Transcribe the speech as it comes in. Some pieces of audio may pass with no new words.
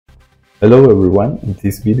Hello everyone, in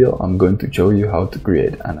this video I'm going to show you how to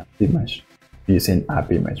create an app image using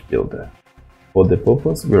appimage-builder. For the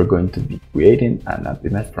purpose, we are going to be creating an app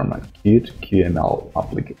image from a Qt QML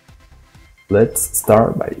application. Let's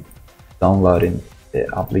start by downloading the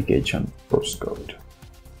application source code.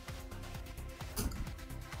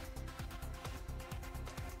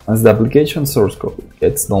 Once the application source code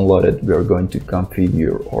gets downloaded, we are going to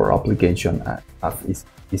configure our application and how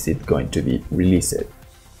is it going to be released.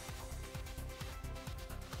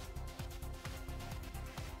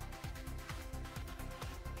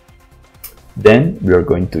 Then we are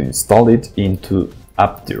going to install it into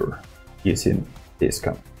appimage using this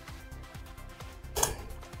command.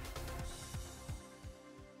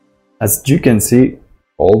 As you can see,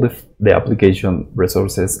 all the application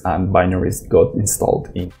resources and binaries got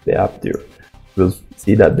installed in the appimage. We'll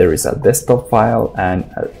see that there is a desktop file and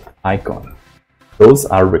an icon. Those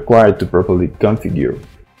are required to properly configure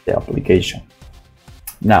the application.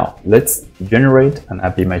 Now let's generate an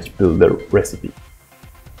appimage-builder recipe.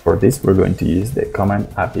 For this, we're going to use the command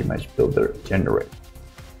appimage-builder generate.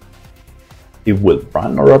 It will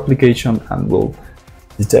run our application and will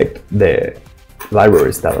detect the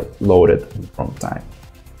libraries that are loaded in runtime.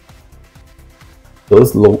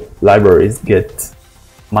 Those libraries get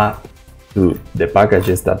mapped to the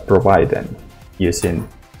packages that provide them using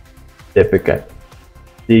the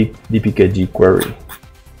dpkg query,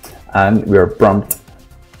 and we are prompted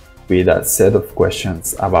with a set of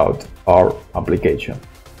questions about our application.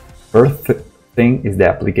 First thing is the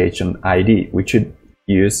application ID. We should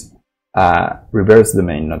use reverse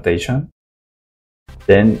domain notation.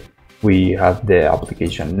 Then we have the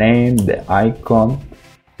application name, the icon,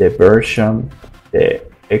 the version, the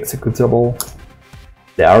executable,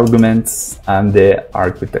 the arguments, and the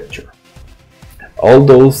architecture. All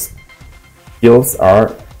those fields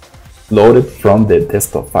are loaded from the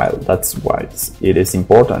desktop file. That's why it is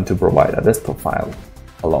important to provide a desktop file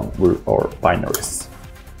along with our binaries.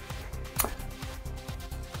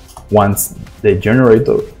 Once the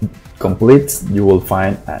generator completes, you will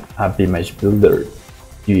find an appimage-builder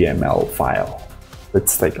QML file.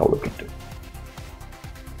 Let's take a look into it.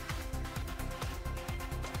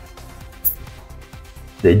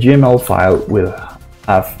 The GML file will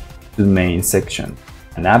have two main sections,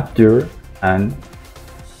 an appimage and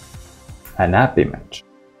an appimage.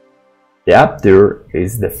 The appimage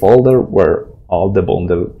is the folder where all the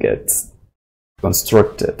bundle gets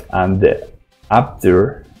constructed, and the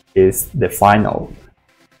appimage is the final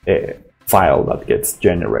file that gets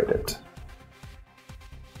generated.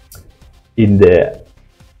 In the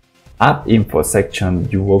app info section,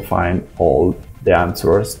 you will find all the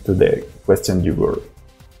answers to the question you were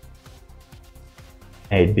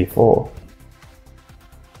made before.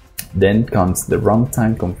 Then comes the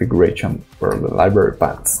runtime configuration where the library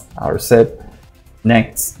paths are set.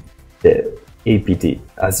 Next, the apt.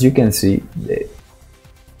 As you can see, the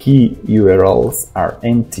key URLs are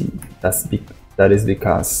empty. That is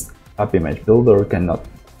because appimage-builder cannot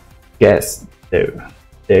guess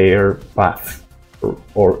their path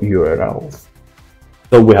or URLs.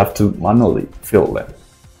 So we have to manually fill them.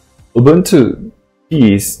 Ubuntu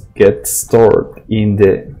keys get stored in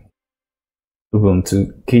the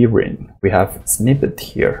Ubuntu keyring. We have snippet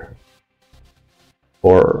here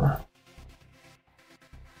with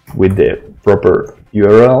the proper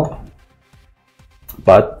URL.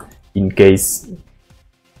 But in case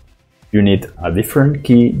you need a different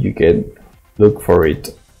key, you can look for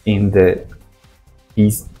it in the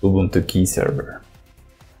Ubuntu key server.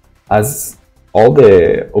 As all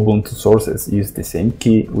the Ubuntu sources use the same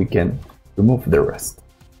key, we can remove the rest.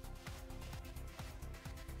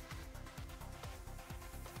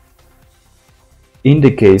 In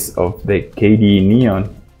the case of the KDE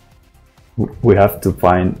Neon, we have to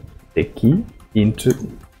find the key into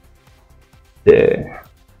the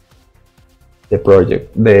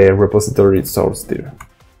project, the repository source there.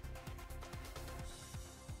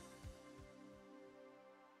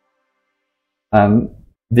 And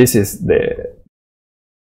this is the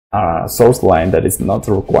source line that is not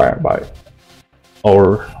required by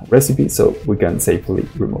our recipe, so we can safely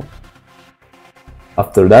remove.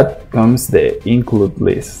 After that comes the include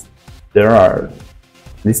list. There are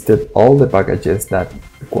listed all the packages that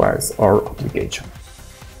requires our application.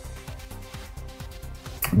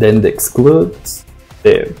 Then the excludes,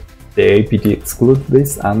 the apt exclude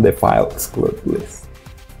list and the file exclude list.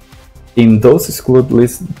 In those exclude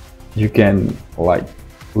lists, you can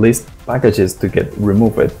list packages to get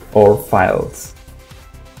removed or files.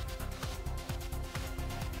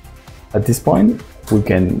 At this point, we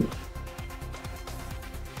can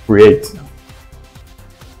we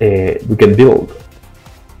can build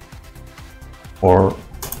or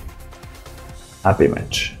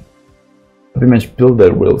appimage.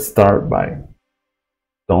 Appimage-builder will start by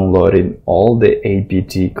downloading all the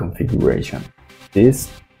apt configuration. This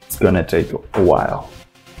is gonna take a while.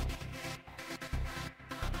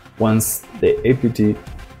 Once the apt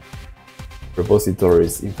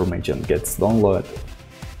repository's information gets downloaded,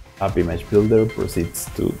 appimage-builder proceeds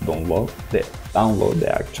to download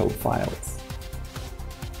the actual files.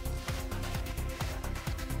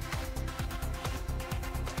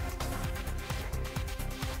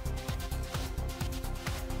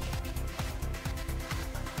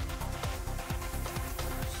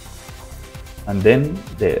 And then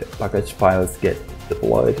the package files get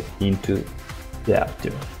deployed into the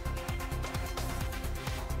apptim.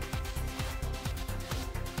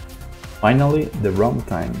 Finally, the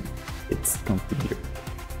runtime is configured.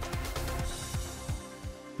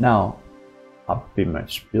 Now,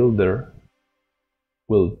 appimage-builder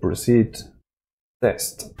will proceed to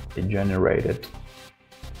test a generated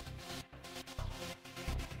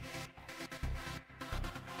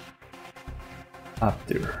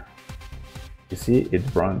apptim. You see, it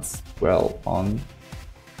runs well on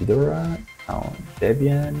Fedora, on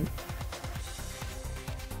Debian,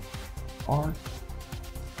 Arch,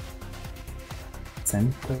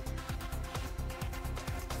 Center,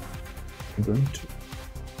 Ubuntu,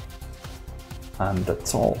 and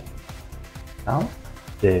that's all. Now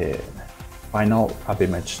the final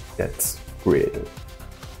appimage gets created.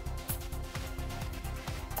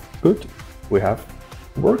 Good, we have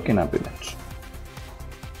working appimage.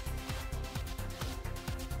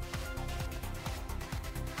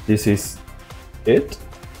 This is it.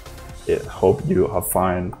 I hope you have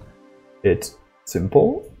found it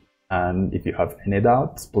simple, and if you have any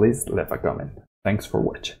doubts, please leave a comment. Thanks for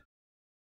watching.